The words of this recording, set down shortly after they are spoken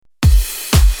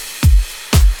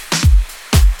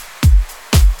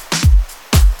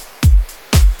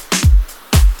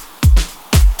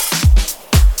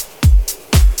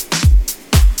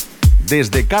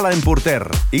Desde Cala en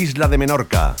Porter, Isla de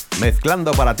Menorca,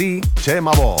 mezclando para ti,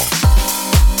 Txema.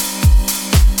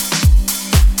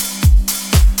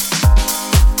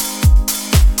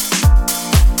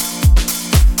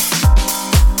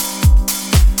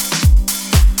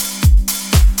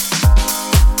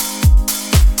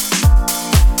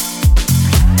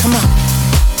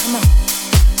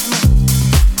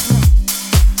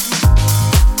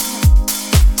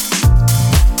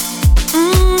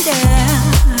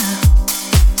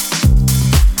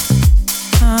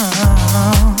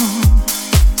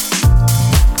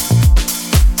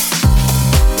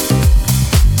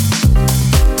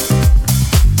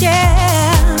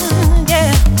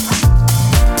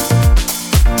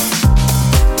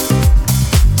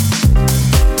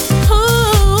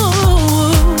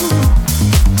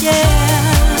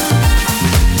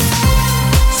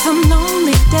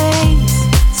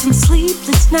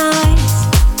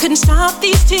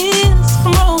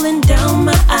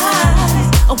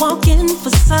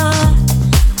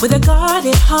 With a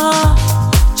guarded heart,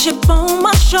 chip on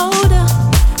my shoulder,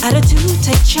 attitude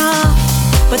take charge.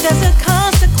 But there's a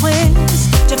consequence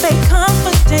to fake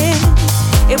confidence.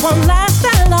 It won't last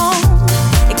that long,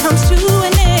 it comes to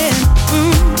an end.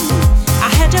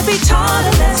 I had to be taught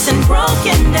a lesson,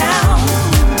 broken down,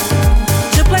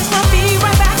 to place my feet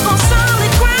right back on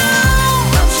solid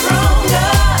ground. I'm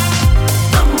stronger,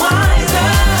 I'm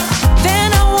wiser than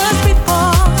I was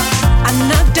before. I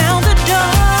knocked down the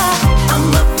door. I'm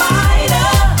a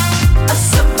fighter, a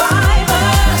survivor.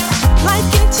 Life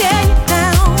can tear you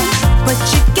down, but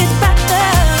you get back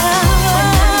up. When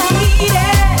I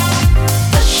needed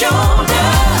a shoulder,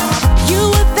 you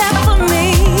were there for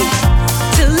me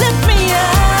to lift me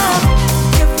up.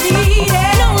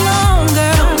 Defeated, no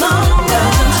longer.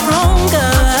 I'm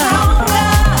stronger.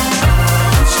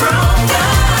 I'm stronger.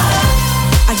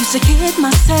 I used to kid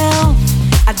myself,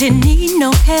 I didn't need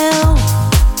no help.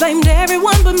 Blamed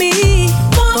everyone but me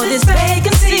for this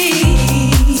vacancy.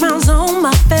 Smiles on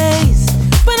my face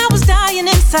when I was dying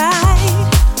inside,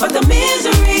 but the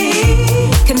misery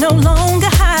can no longer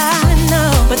hide. No,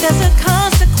 but there's a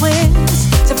consequence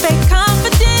to fake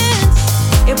confidence.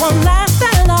 It won't last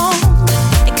that long,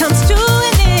 it comes to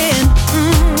an end.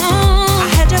 I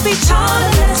had to be taught a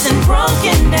lesson,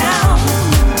 broken down,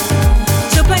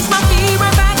 to place my feet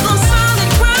right back on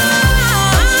solid ground.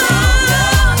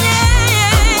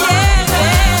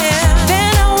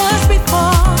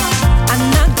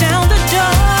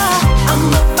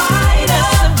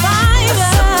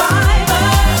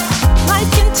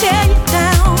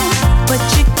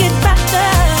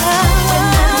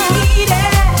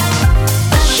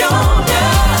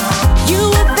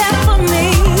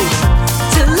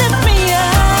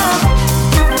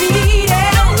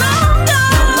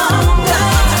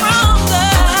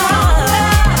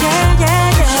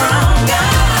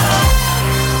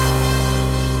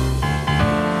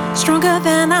 Stronger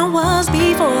than I was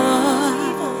before.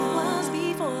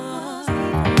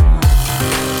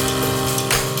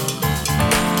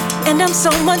 And I'm so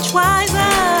much wiser.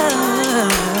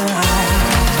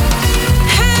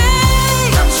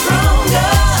 Hey, I'm stronger.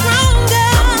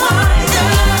 I'm wiser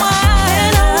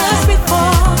than I was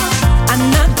before. I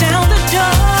knocked down the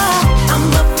door. I'm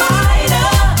a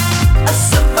fighter, a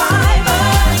survivor.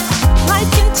 Life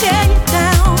can tear you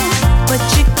down, but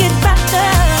you get back up.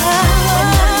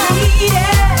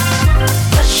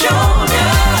 A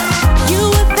shoulder, you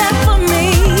were there for me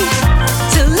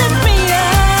to lift me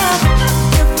up.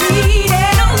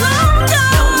 Defeated, no longer,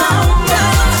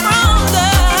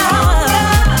 stronger.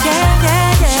 Yeah.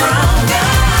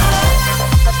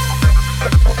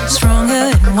 Stronger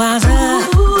and wiser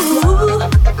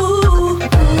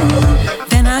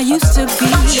than I used to be.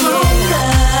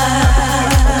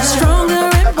 Stronger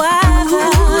and wiser,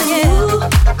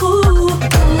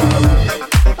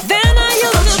 than I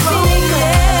used to be.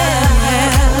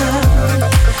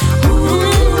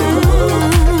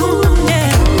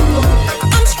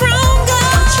 I'm stronger,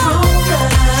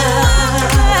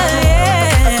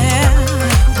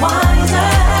 wiser.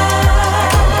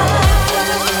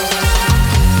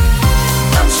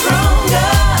 I'm stronger.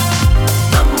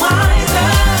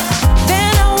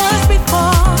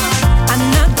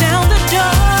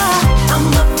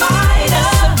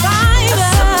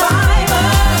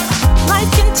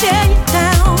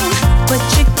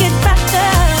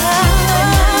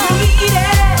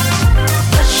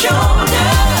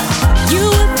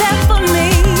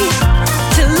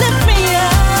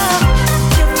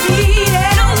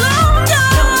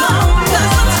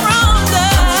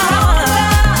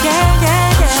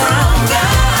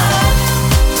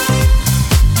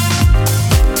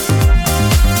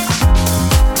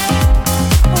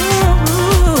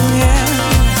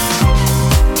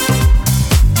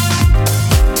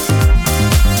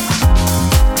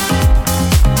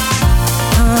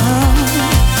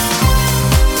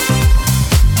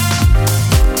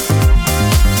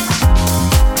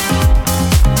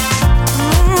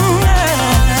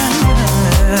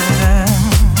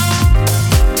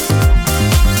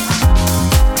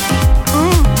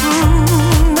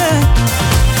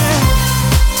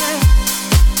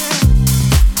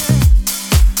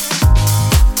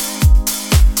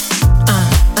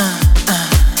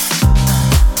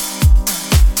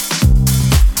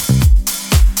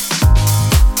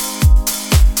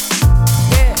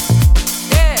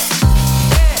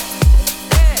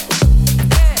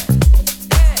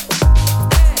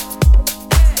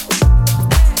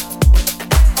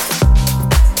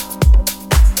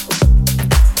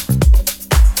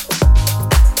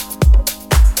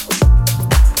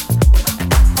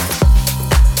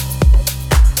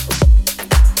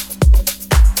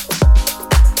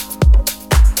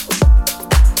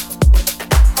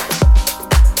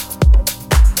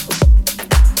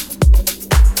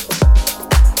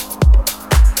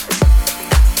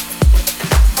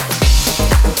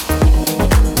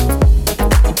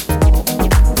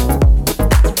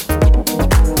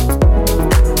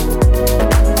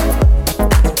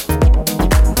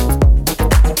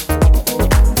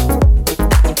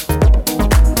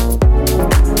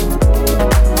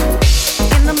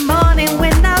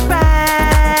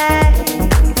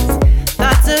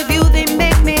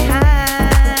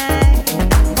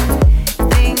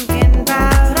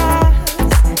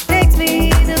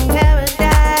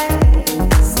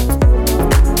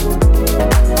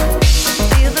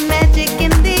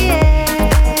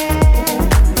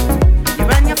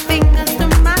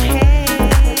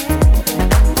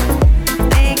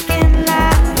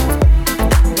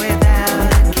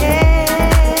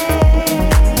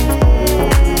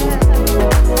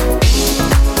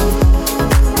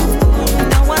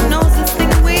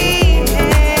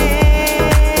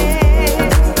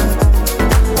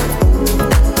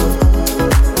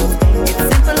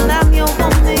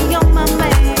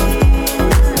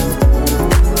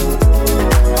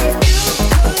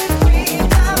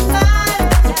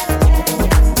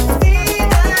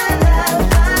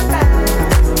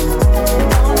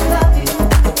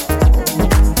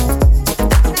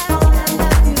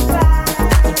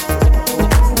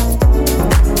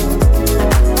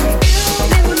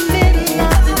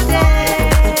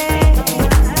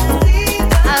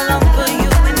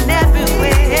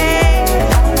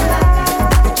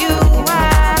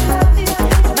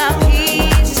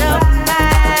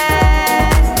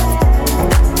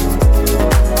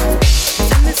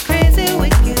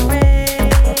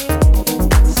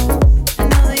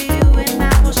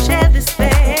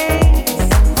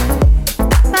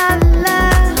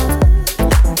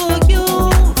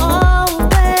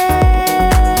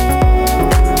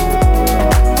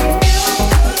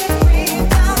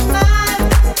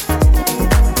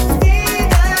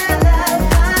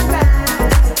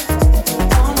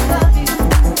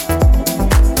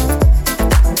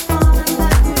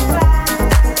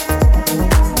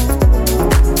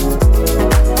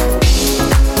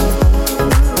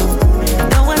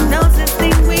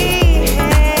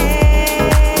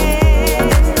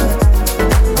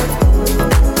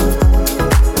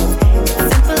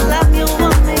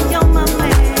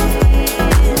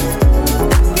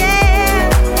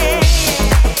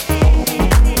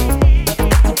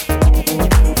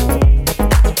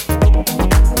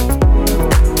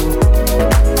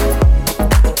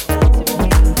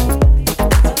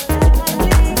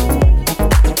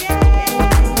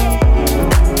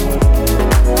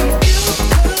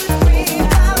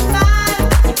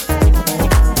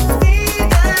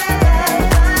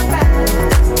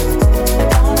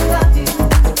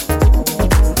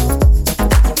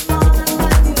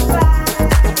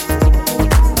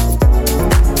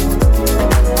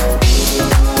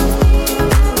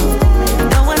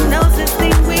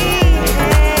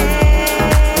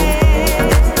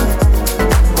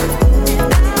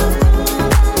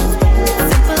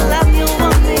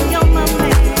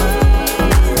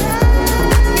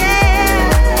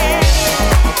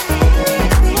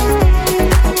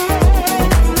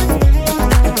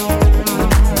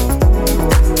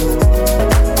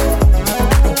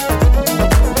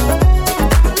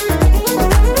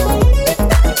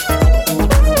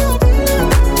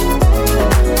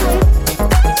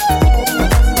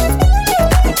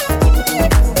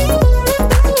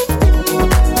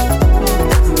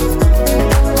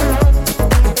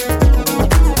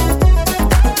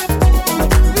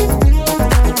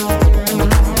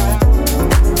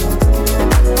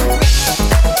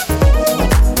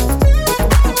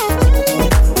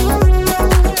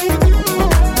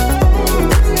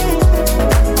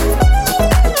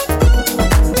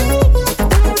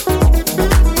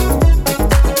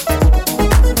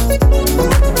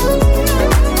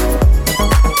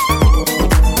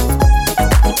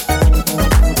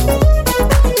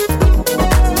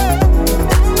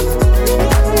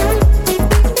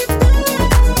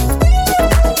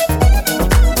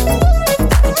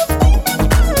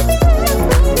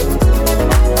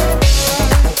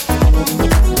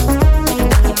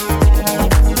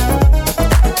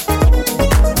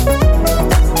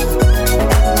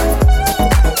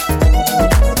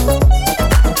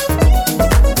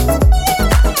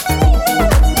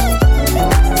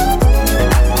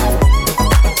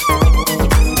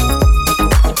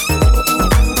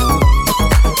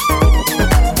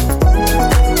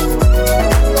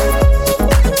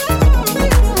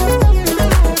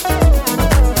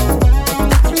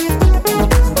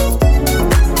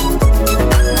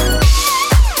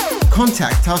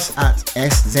 us at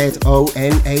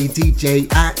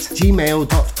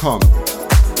szonadj@gmail.com.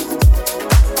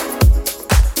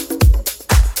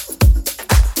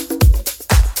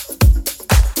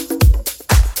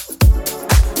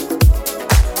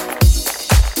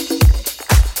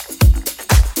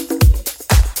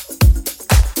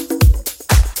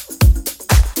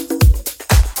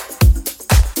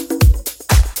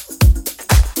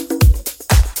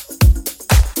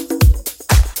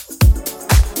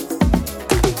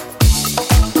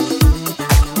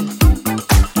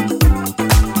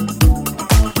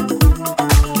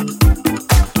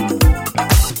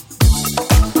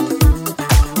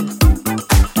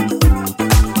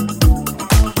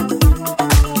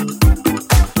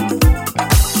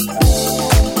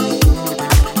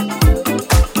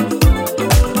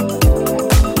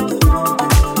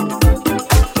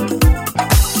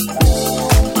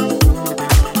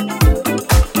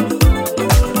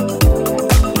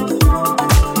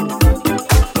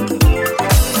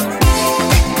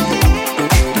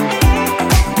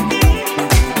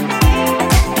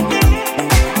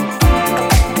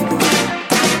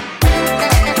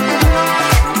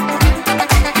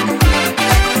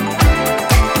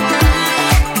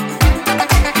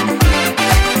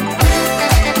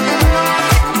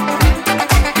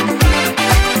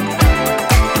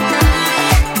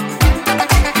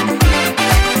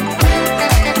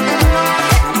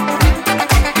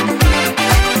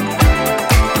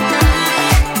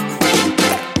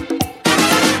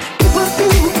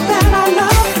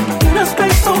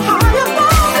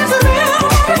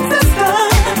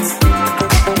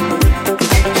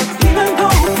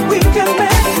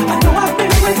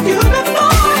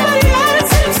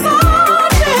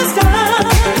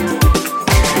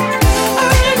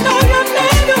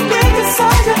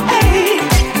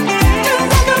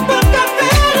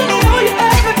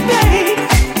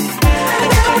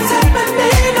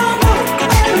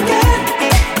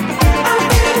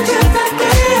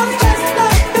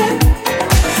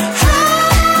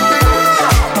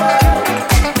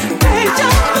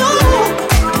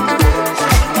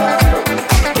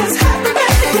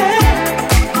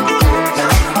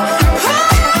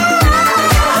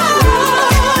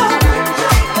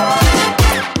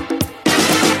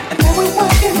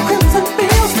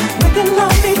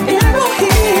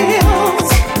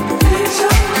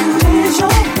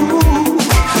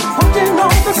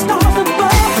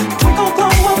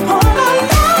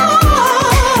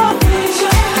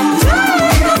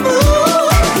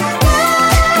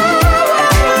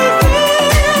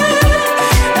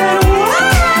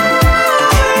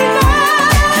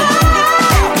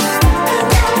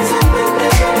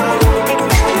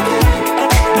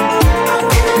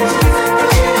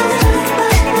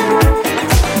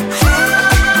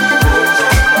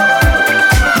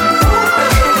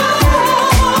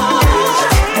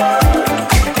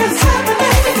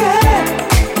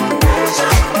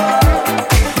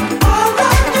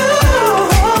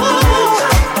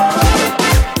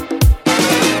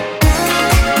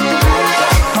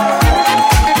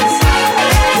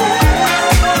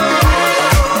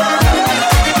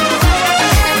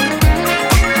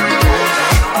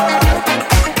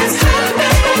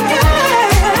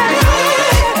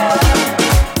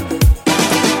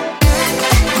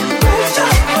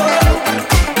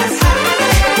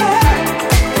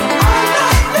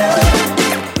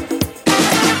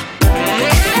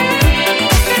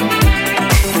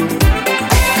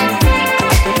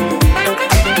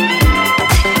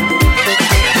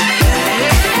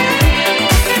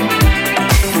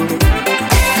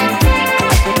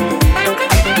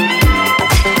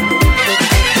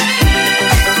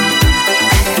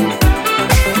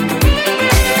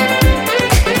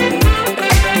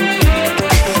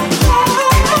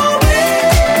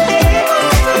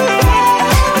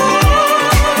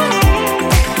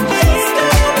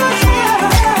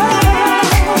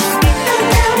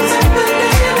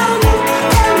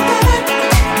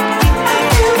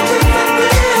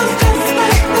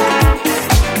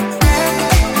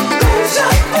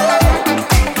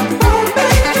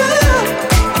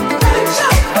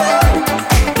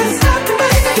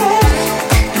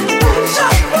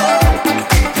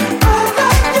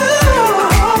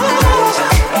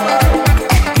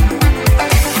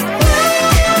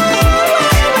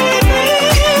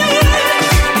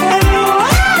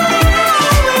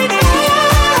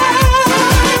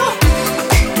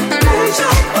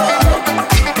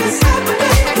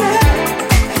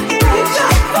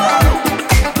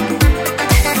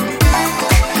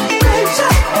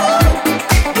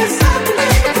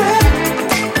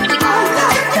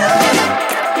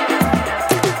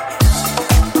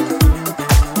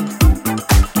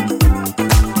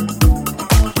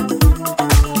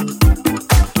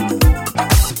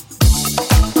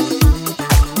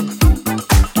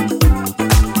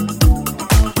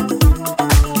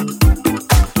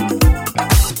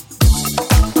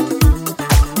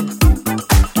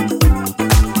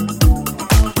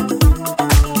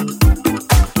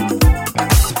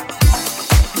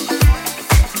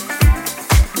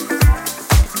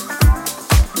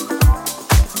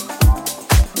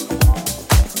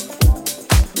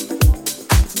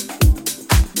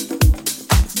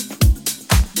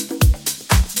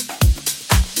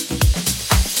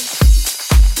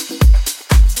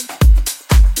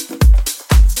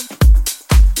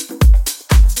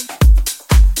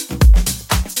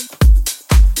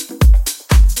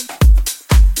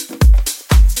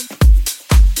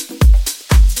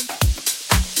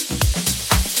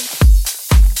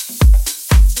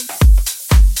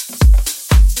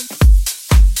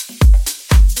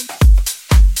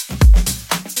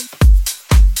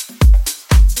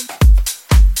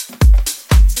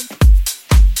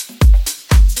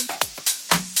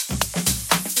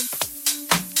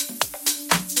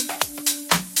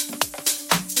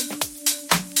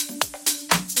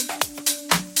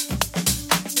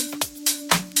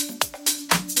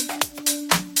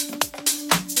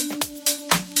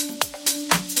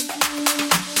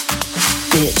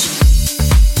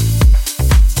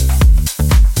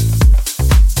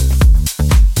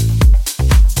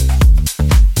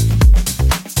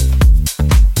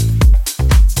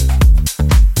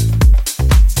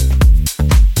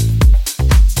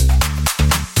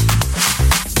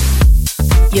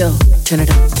 turn it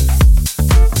up.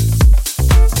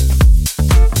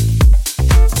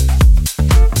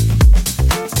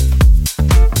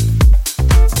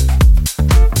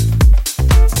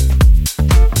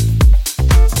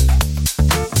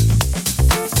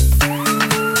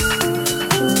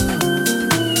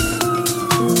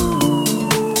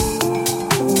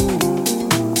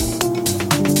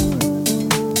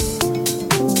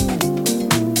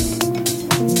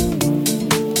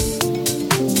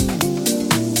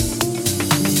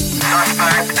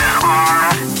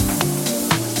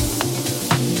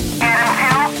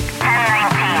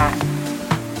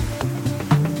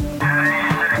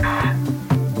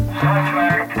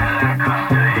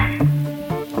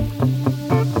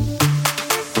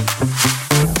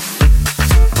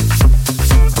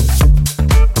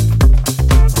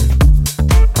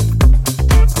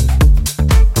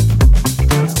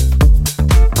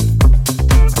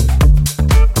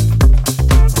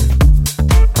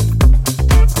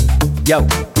 Yo,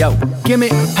 yo, gimme,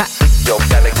 ha. Yo,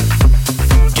 gotta,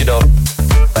 you know,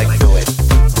 like do it.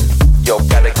 Yo,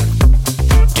 gotta,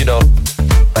 you know,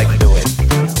 like do it.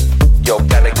 Yo,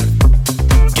 gotta,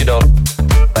 you know,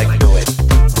 like do it.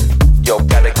 Yo,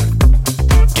 gotta,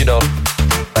 you know,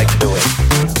 like do it.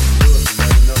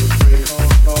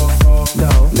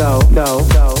 No.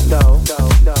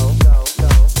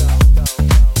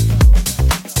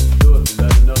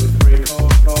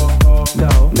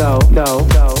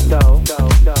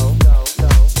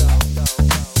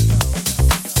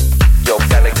 Yo,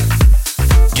 gotta,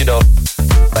 you know,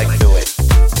 like do it.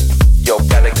 Yo,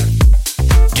 gotta,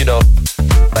 you know,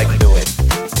 like do it.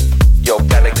 Yo,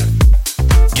 gotta,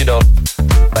 you know,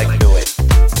 like do it.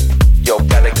 Yo,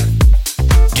 gotta,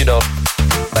 you know,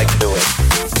 like do it.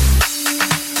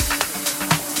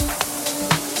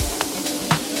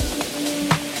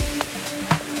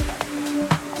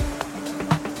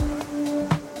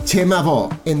 Txema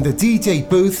in the DJ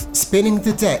booth spinning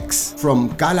the decks from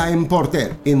Gala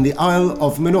Importer in the Isle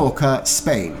of Menorca,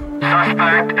 Spain.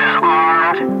 Suspect is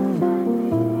armed.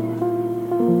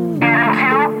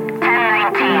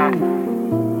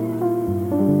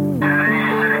 802-1019.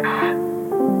 36.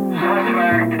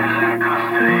 Suspect is in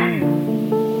custody.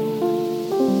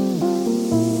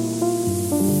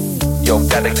 Yo,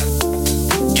 gotta,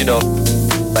 you know,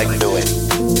 like do it.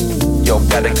 Yo,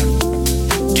 gotta,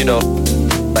 you know,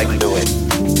 like do it.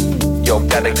 Yo,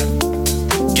 gotta,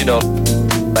 you know,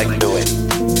 like do it.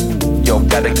 Yo,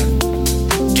 gotta,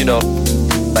 you know,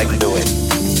 like do it.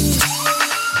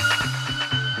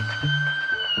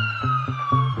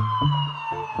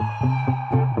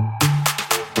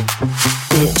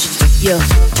 Bitch, yo,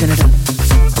 turn it up.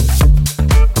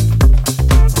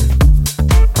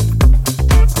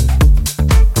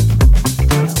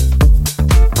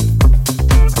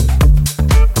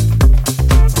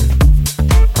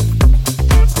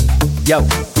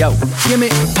 Yo, gimme,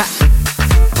 ha.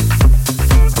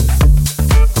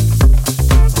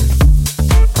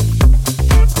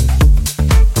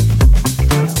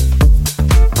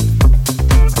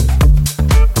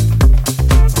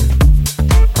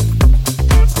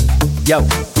 Yo,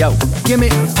 gimme,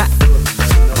 ha.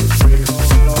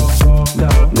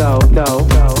 No.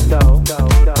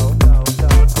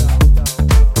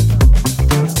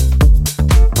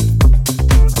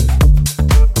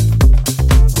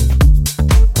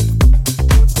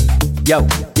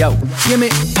 Yo, gimme,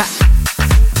 ha.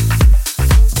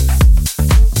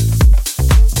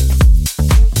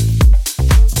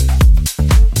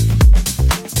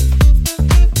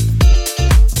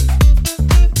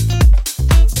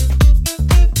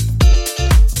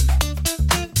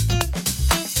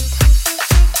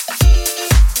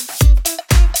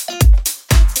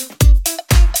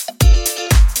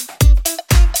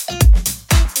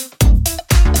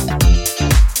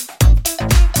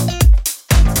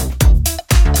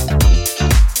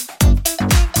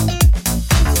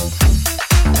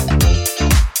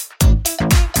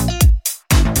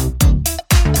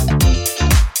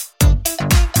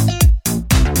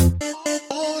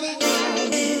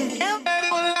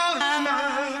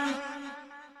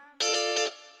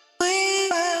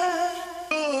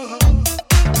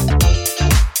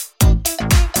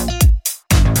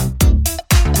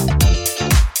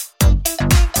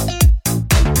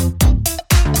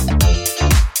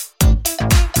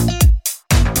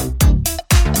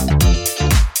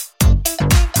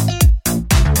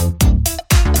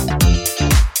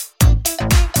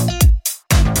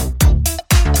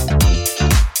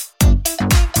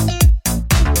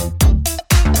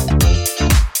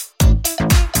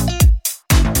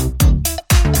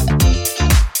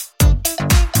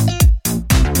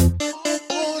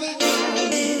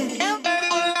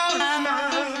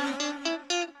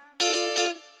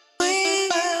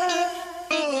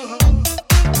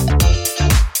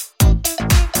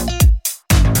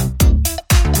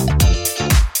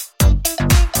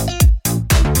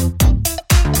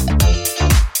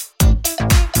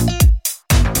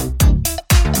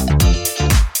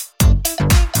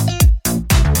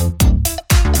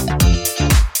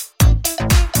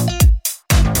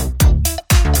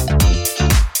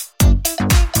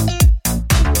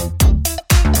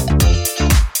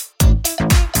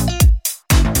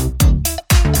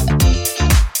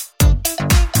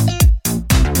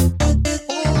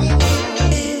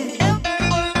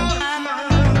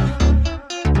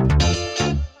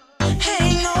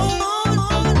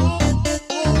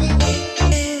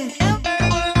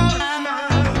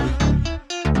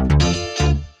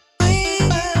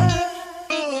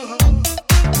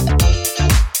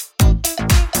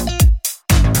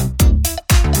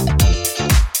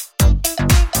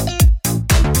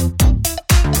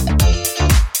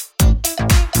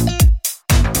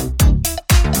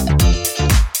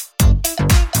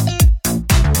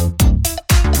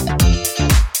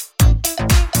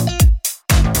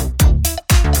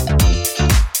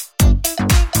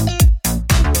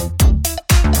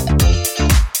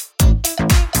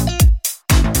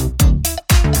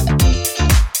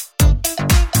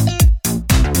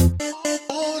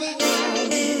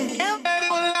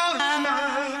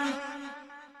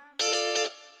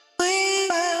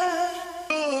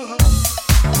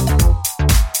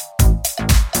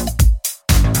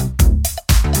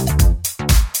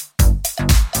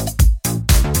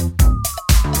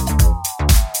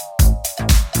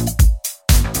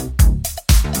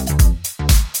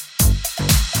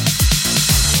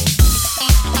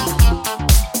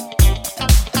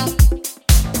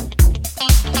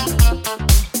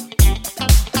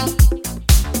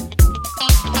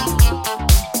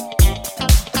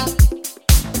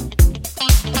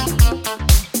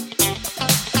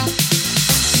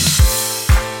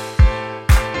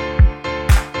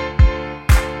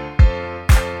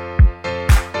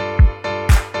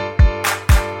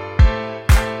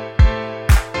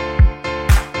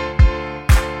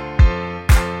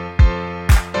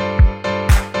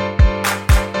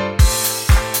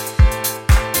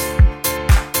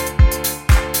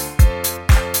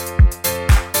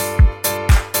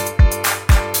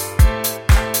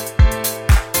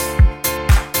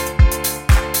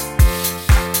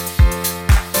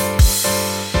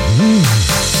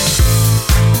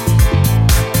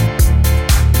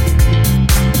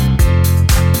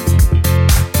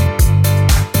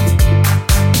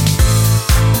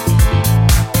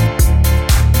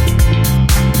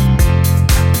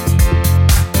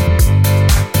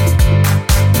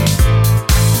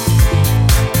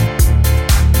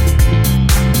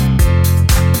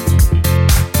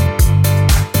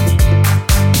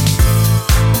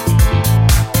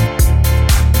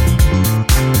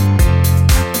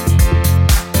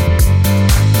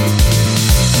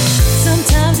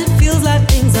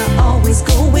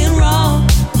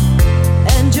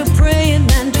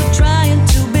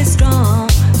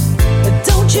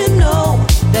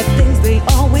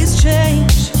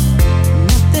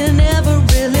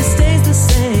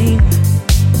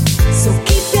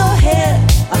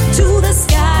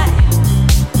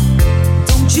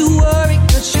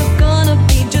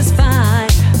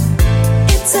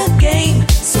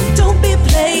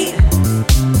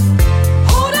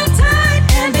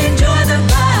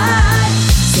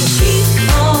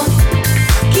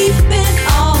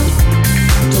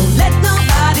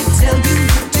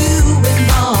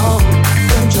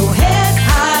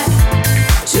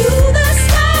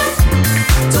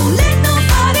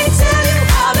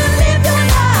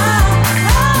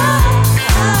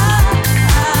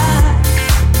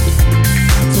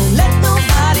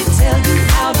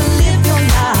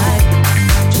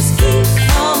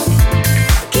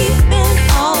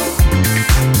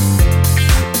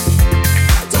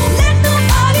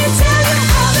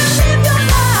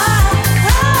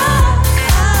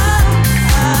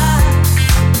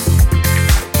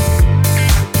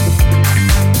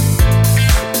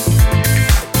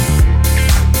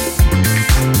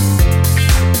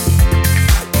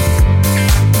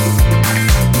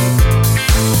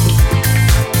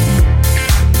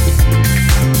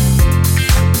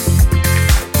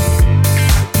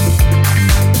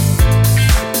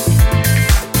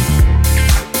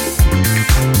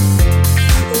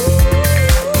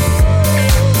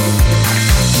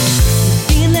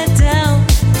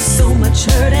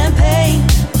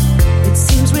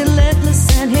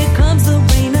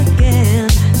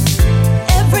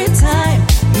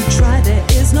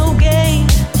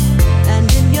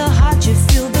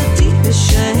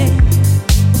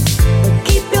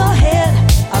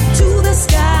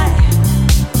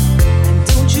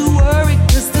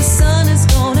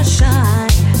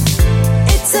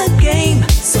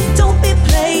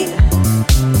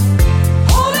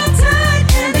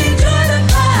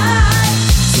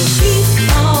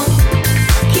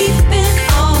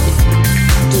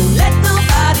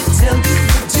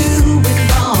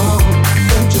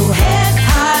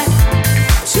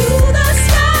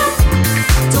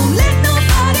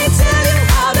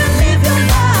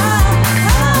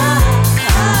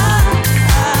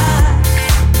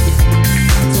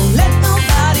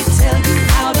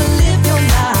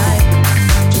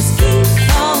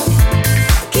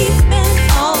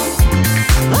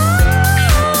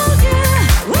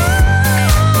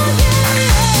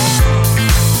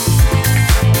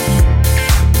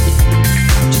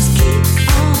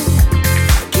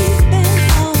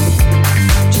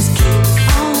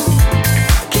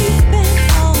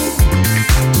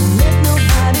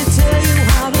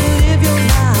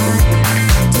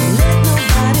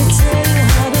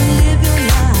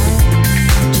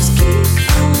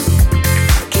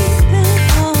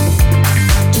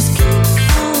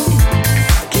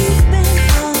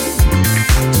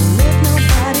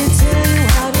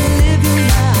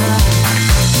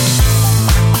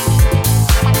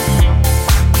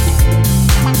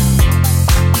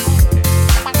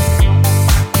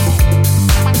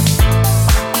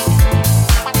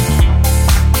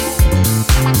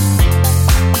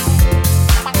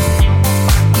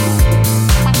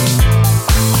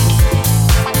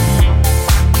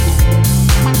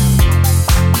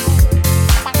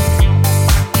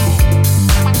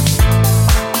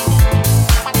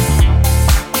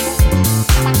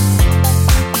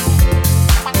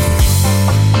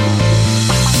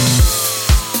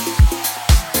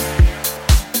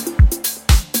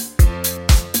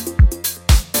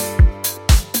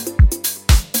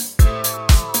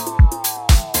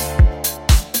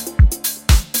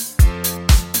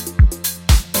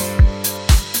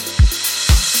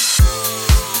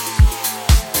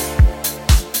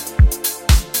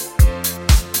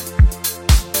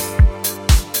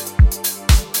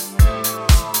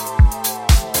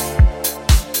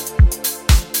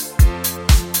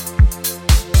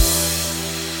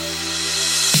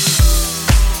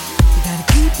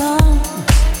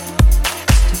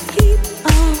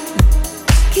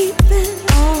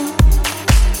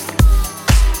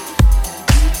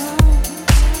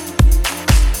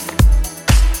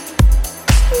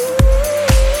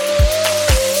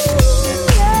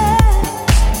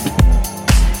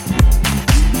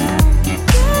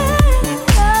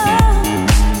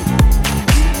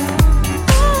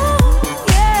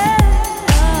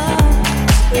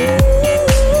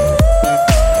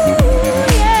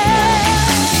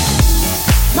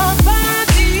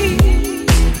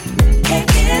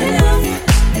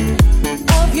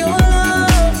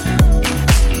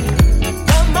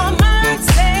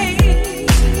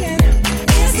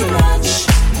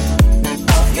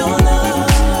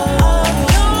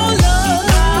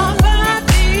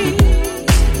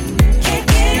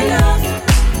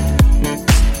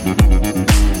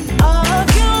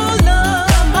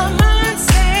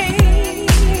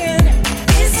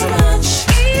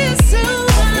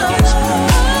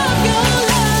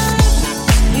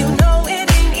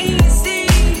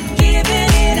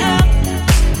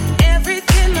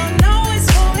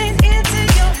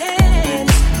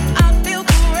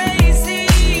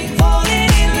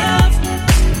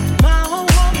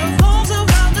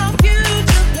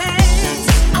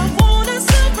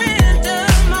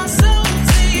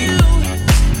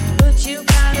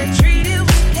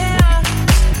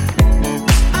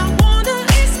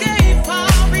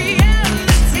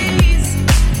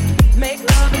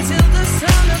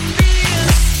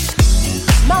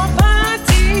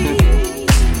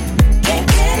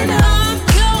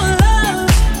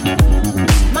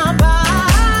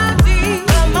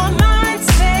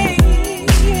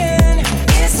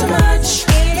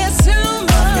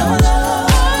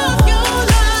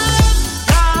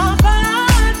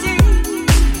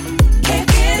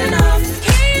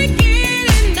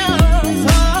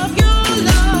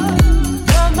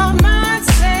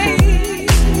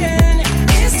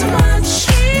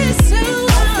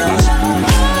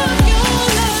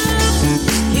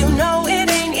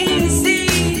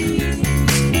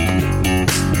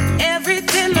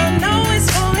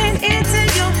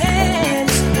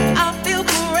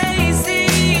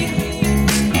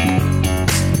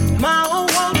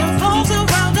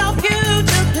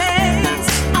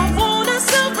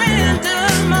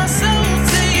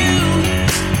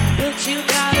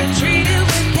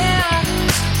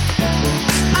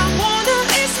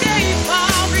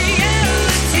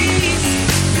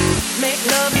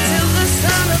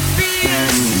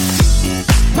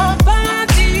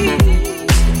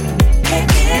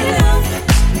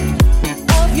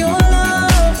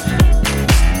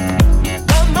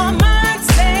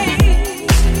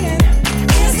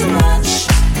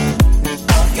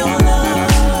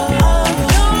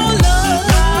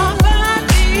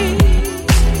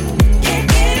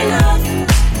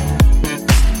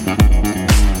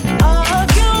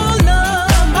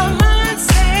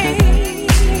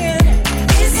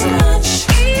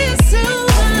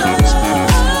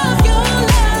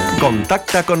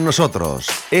 Contacta con nosotros.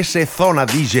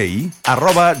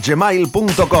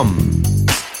 szonadj@gmail.com.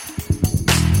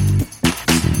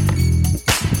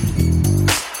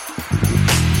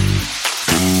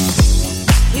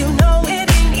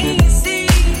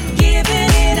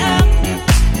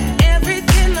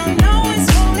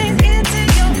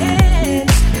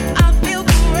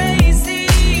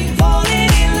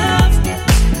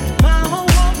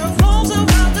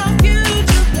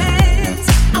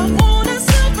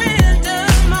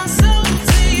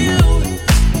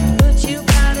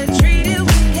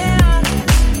 Yeah.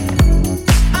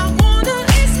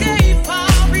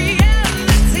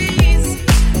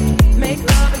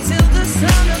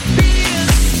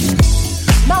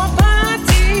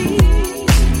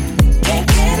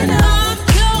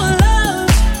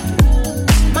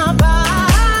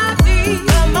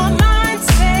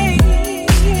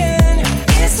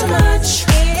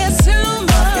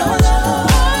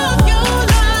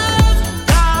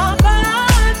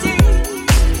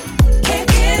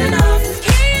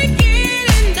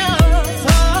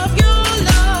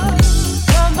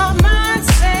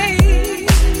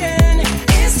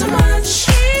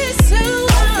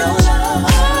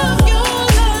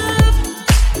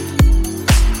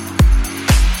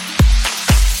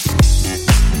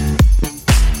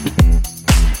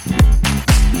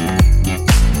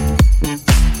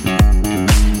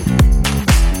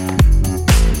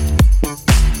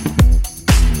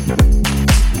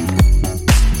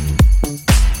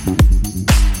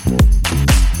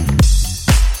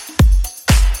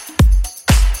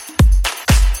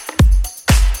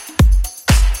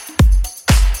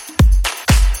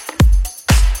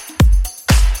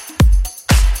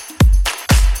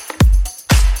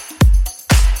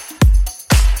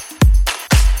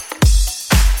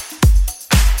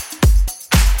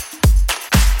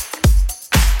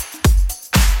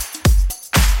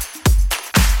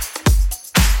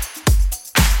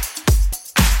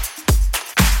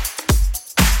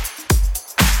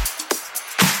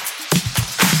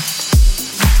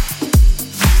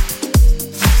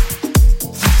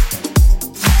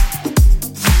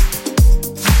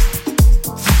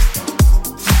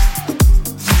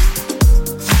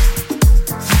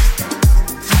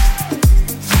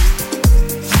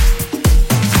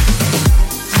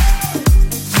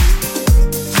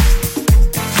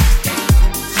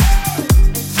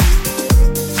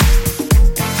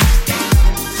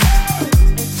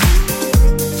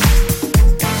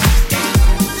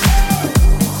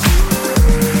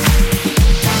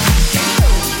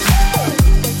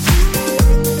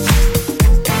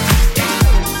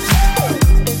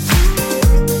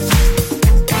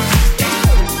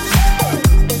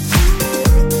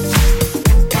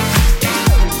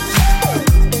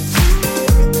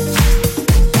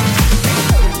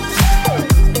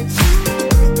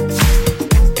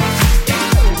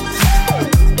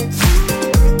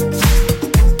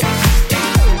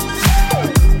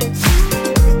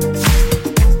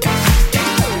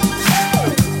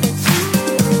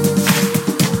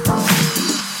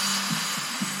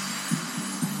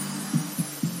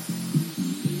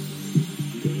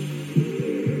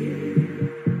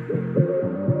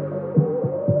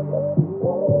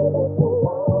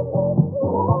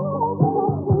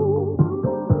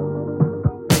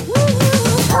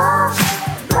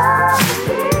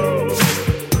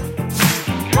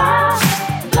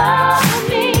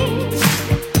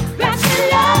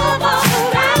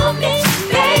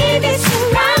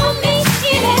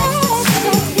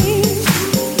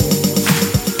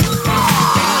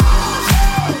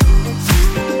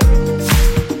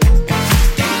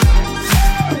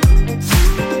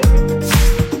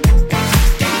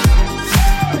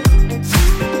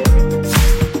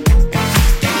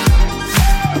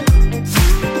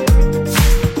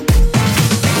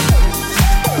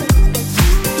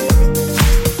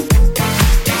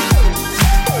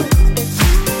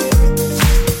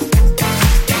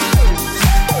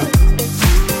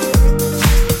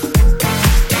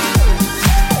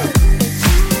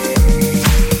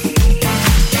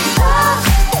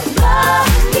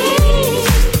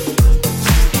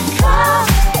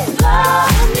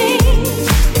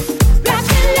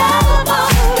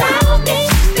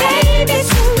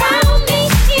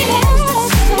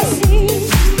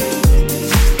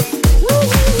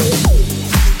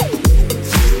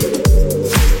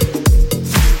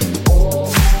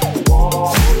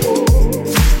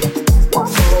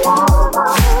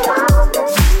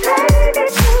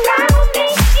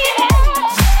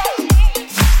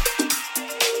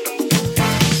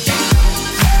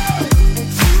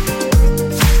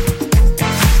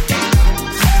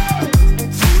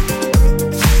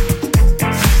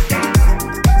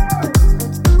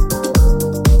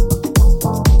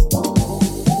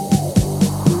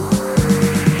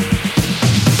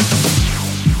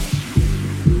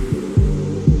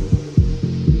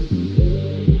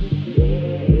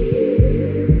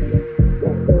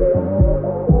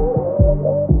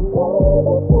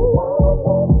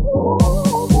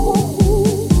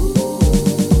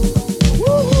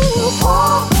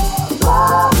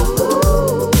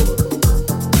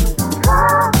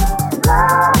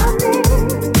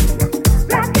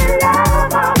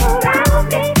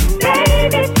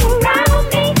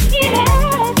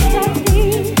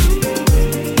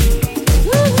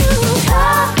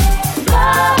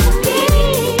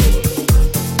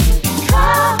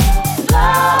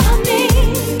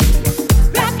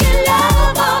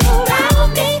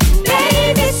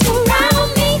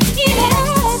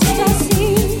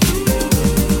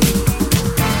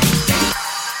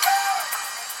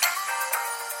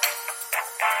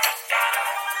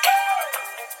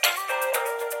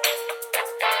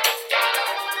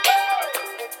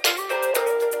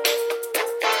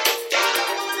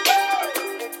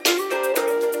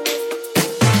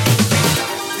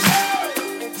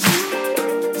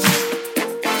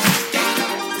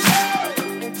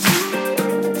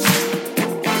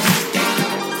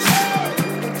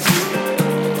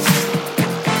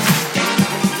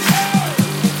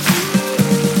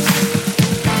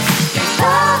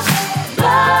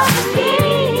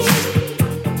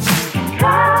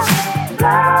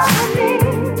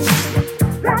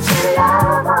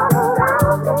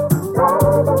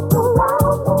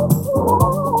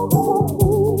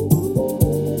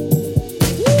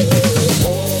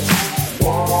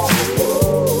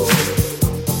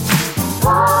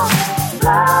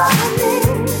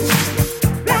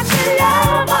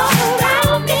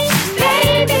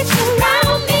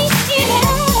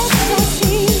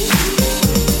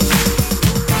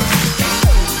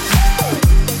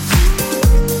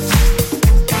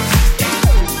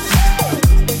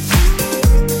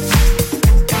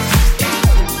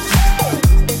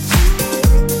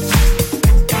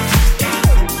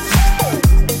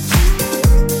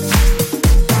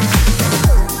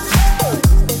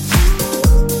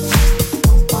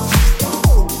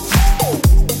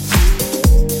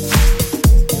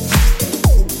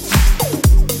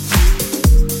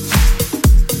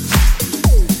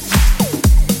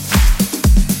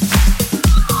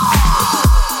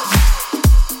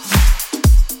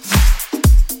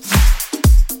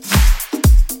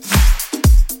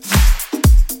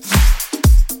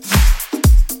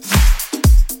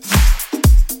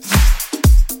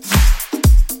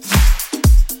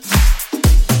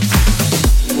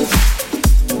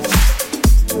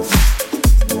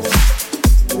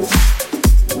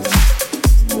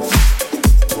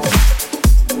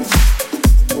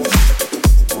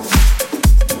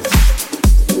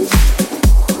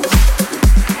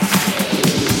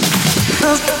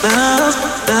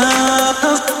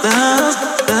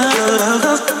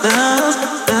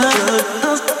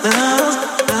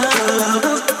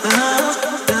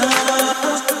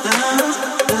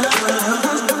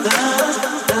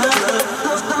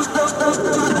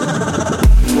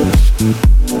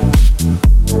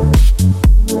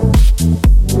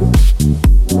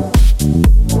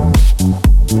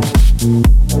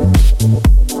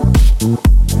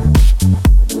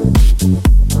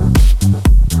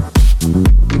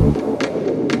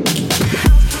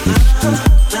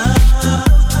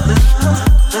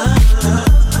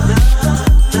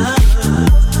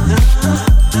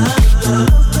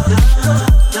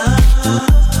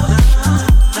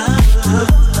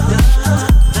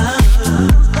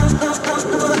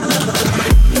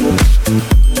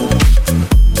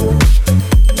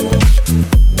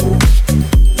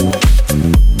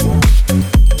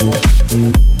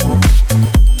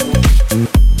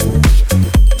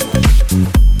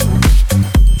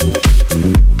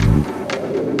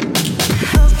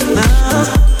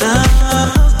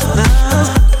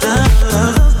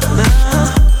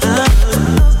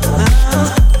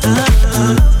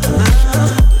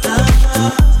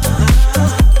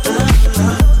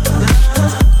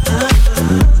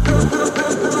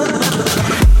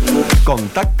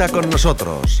 Contacta con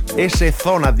nosotros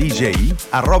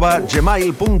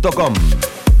szonadj@gmail.com.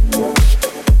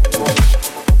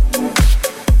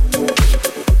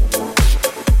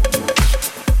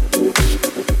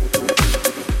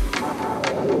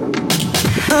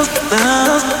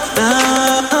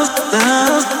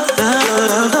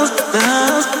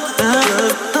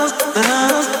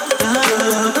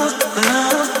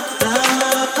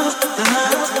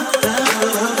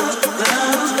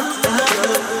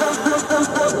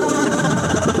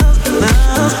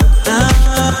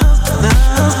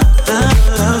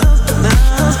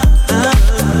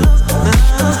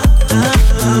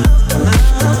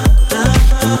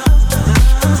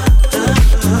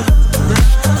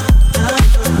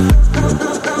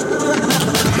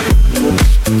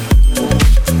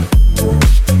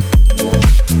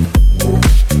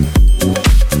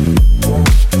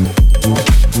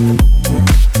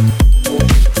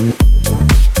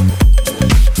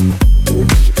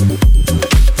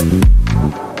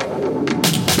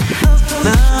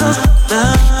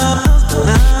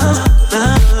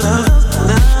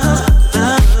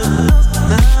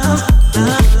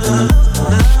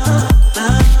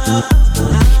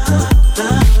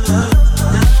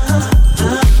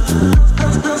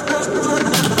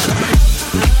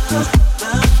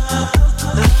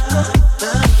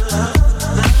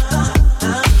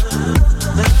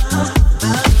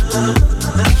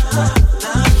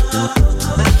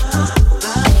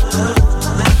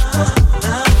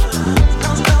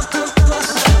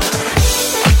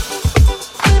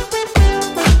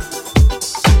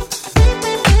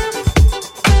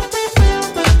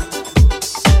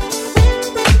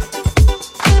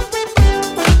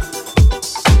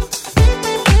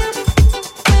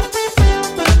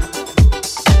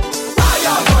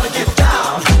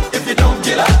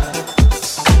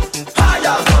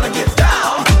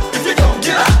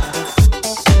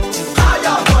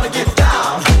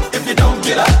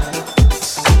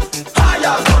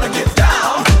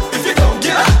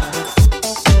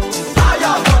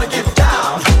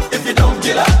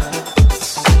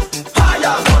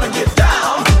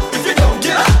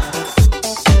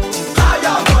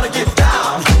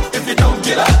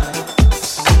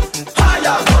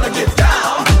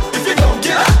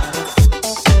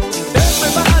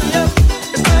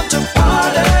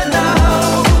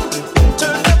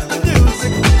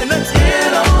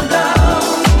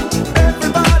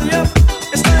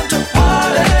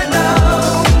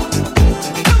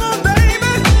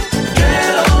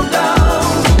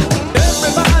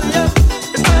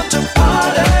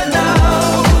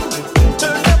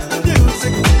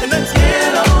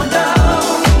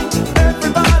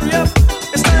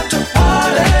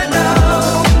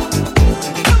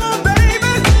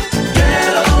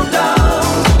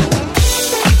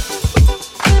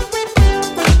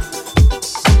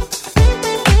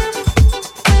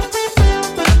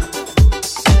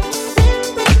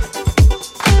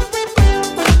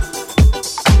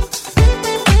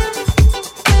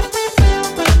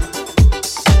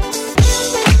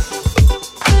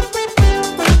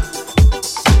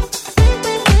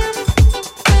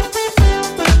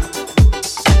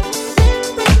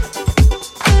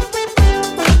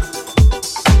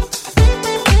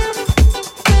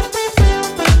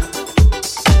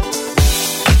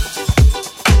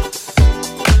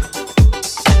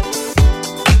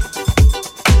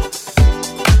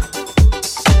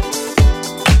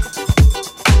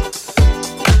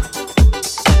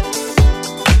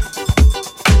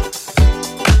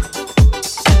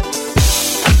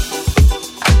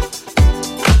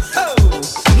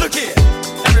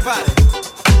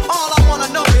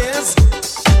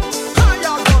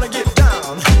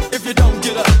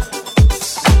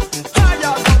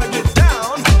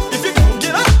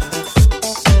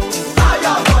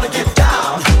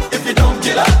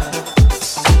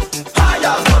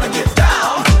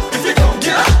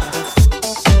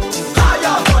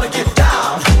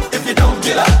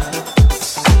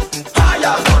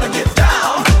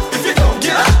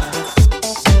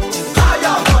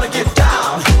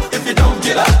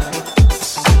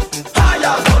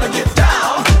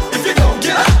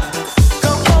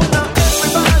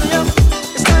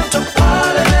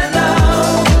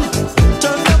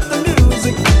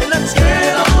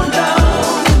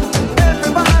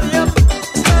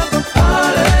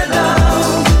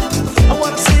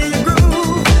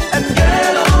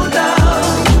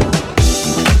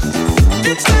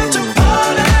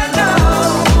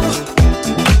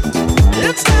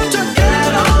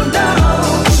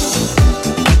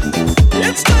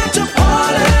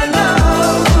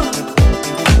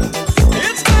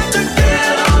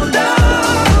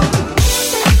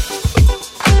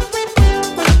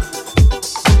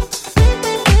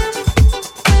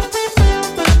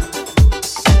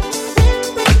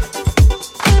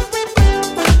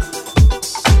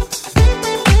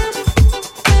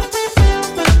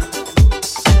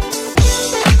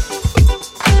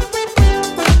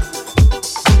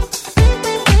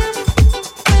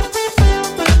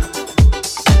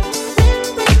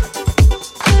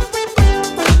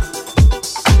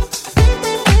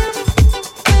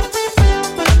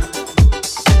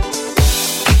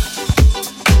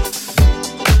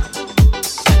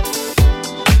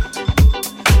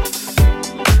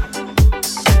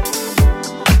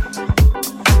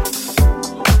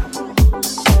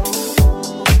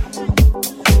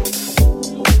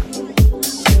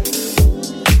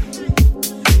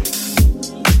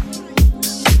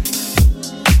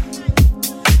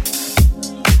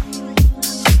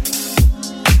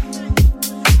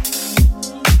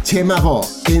 Txema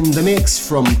in the mix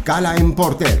from Gala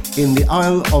Importer in the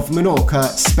Isle of Menorca,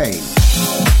 Spain.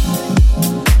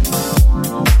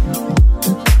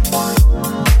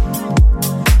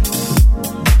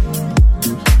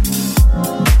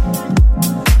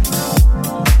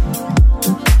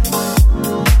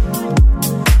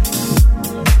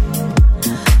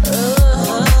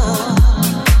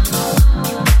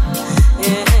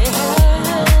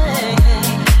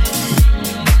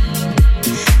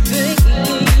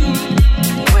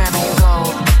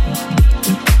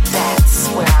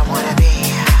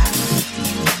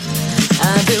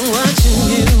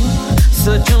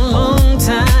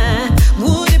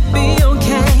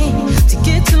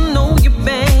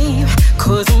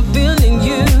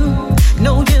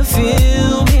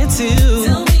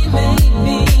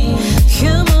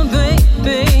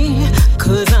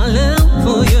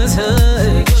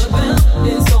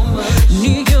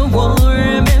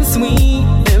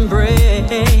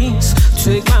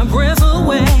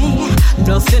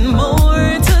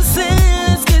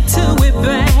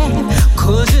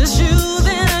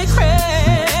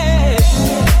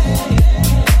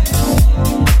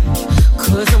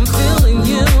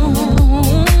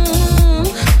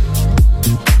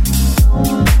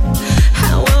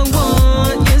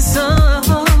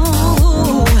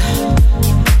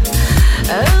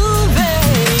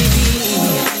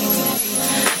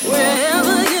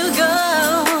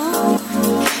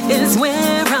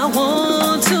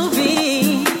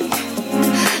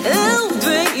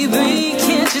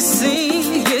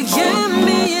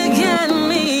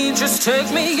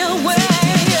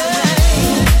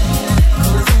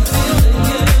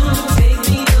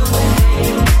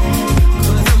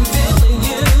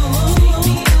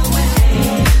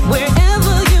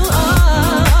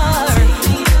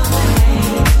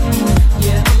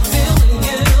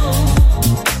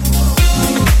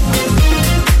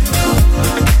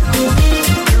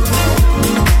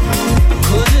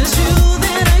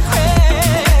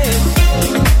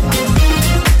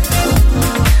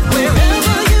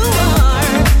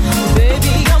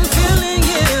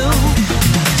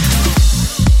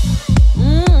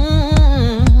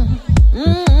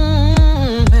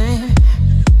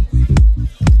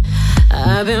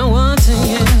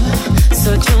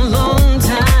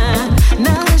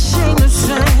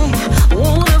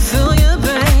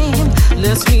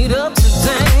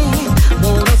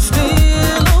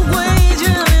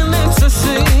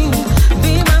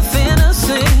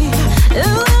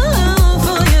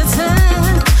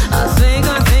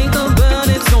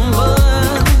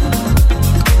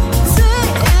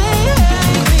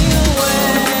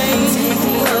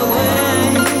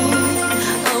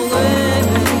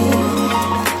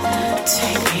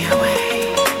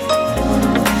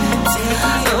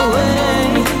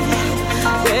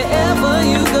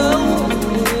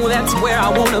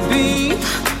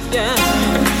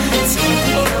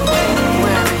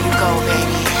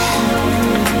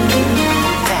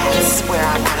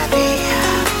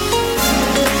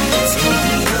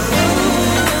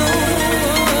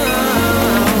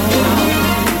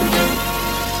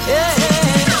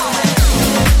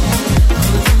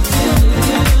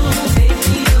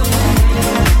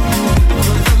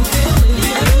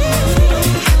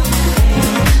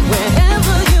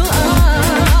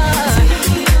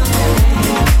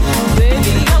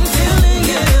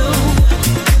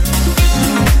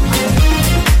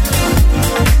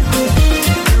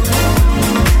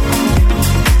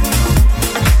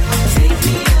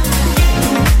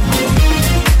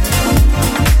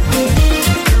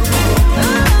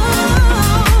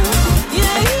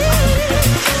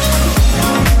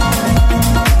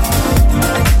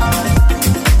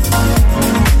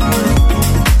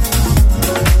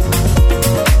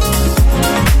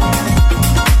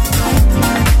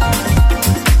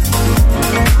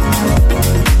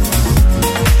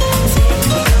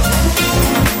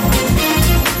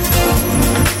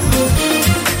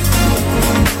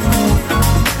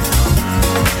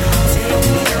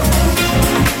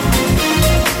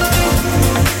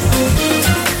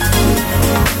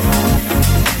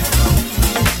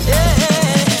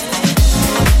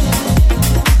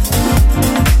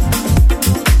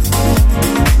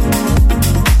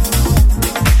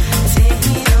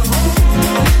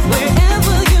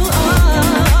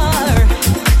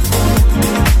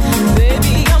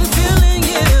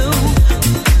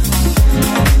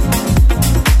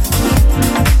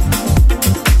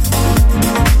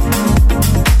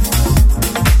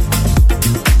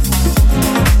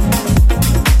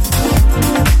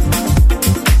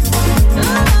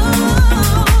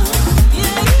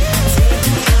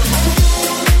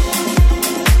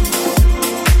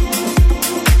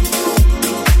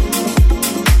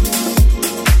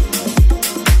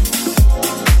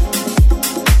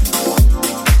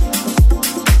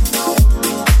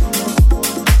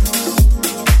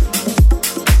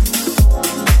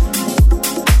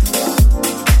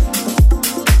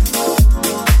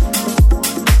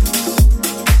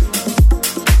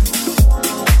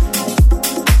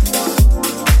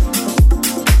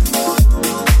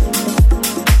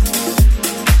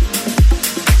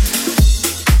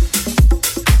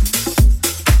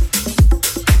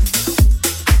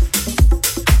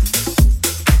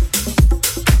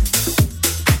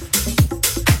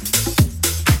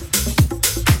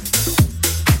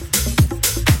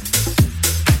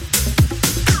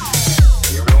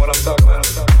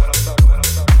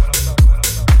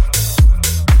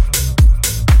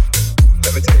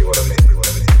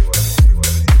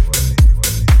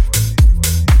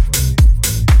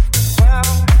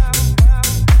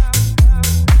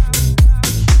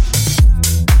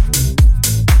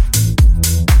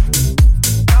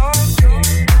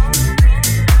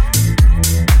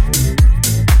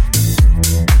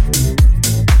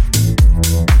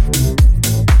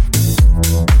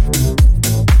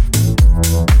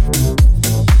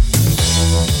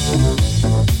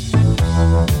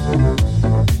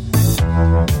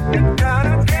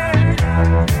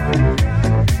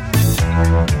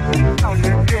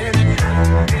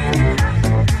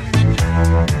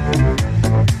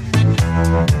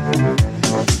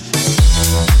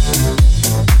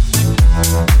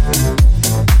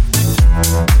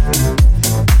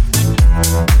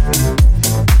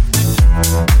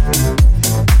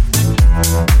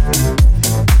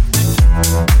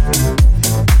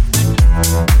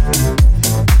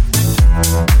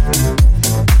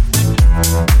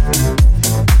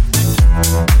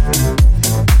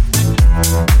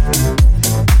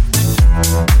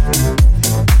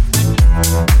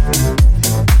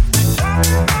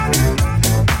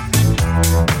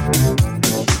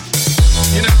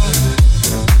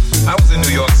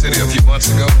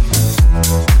 months ago,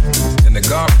 and the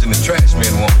garbage and the trash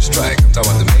men wanted to strike. I'm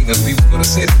talking about the maintenance people for the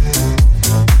city.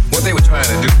 What they were trying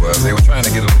to do was they were trying to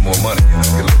get a little more money,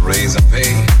 get a little raise in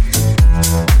pay.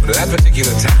 But at that particular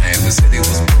time, the city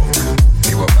was broke.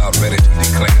 They were about ready to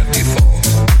declare default.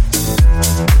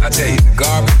 I tell you, the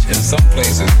garbage in some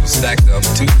places was stacked up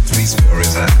 2 to 3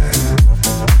 stories high.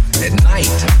 At night,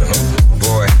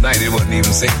 boy, at night it wasn't even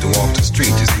safe to walk the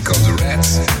street, you see, because the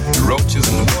rats, the roaches,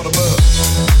 and the water bugs,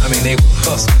 I mean, they were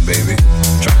hustling, baby,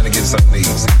 trying to get something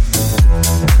easy.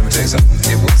 Let me tell you something,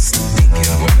 it was stinking,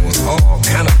 boy. There was all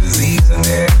kind of disease in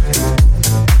there,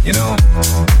 you know,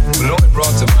 but it only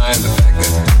brought to mind the fact that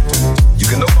you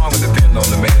can no longer depend on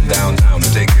the man downtown to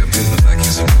take care of business like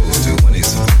he's supposed to, when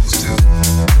he's supposed to.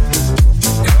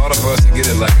 In order for us to get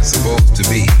it like it's supposed to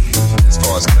be, as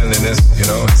far as cleanliness, you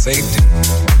know, and safety,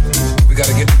 we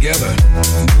gotta get together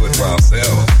and do it for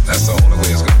ourselves. That's the only way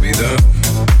it's gonna be done.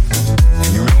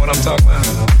 And you know what I'm talking about?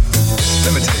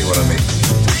 Let me tell you what I mean.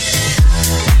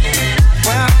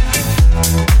 Well,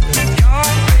 you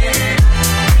gotta get it.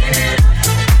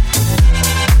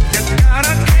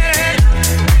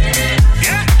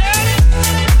 Yeah.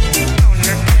 Don't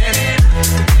you get it?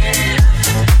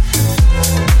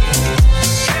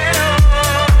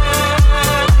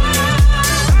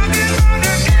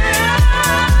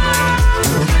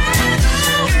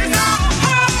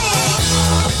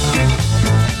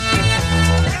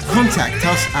 Contact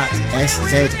us at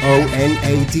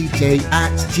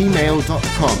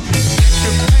szonadj@gmail.com.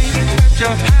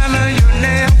 Your hammer, your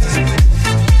nails,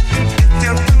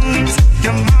 your brooms,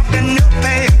 your mop and your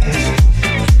pail.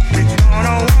 We're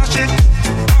gonna wash it,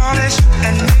 polish,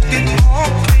 and make it all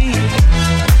clean.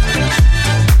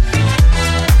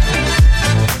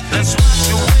 Let's wash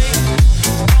away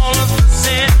all of the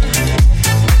sin.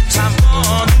 Time for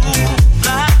a new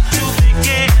life to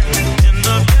begin in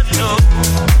the ghetto.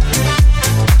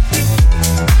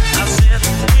 I said,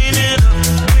 clean it up,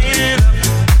 clean it up.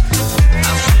 I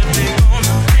said, we're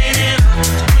gonna clean it up,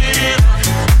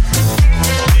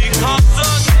 because the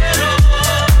ghetto.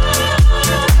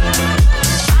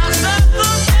 I said the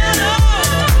ghetto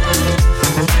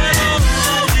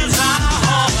is our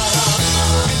home.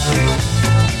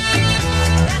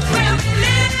 That's where we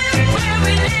live, where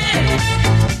we live.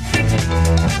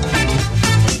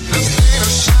 Let's paint a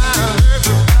shine,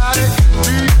 everybody can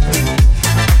be.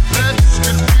 Let's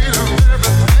get rid of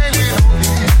everything we don't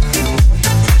need.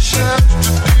 The chefs,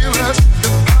 the dealers, the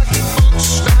pocketbooks,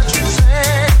 statues,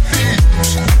 and thieves.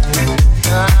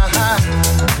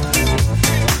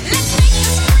 Let's make the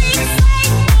streets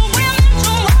safe for women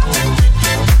to walk.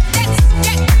 Let's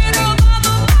get rid of all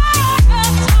the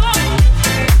violent talk.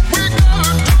 We're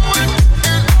gonna do it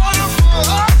in order for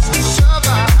us to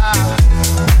survive.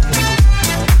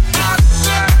 I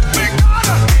said we're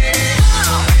gonna do it.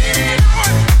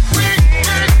 We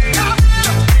got to do it.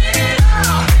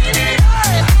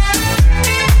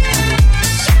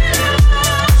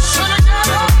 So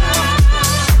together.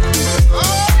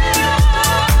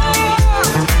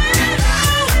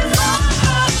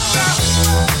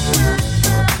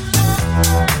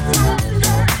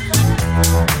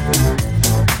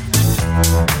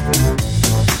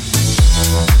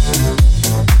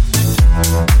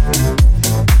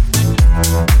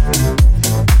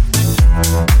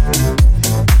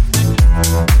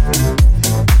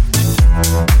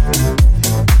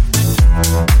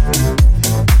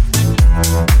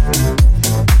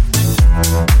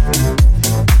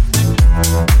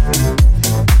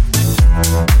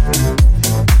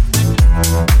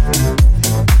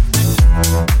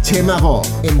 Txema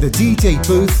in the DJ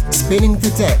booth spinning the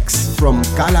decks from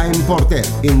Gala Importer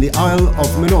in the Isle of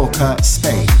Menorca,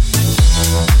 Spain.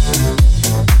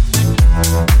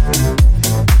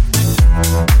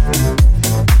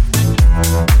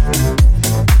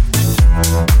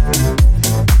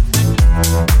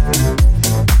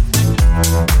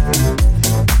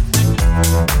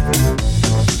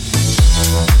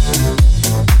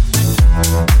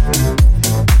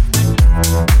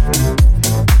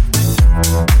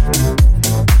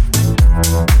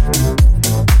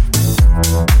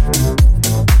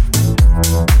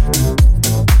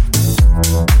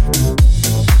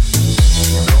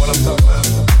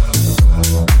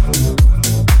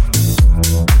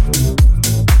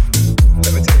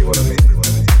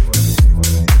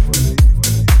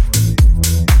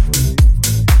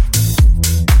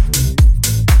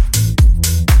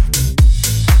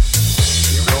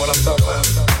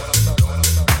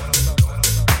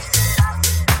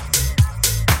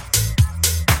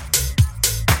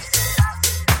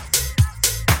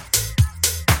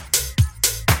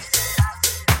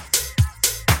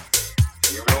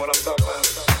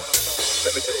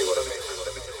 Let me tell you what I mean.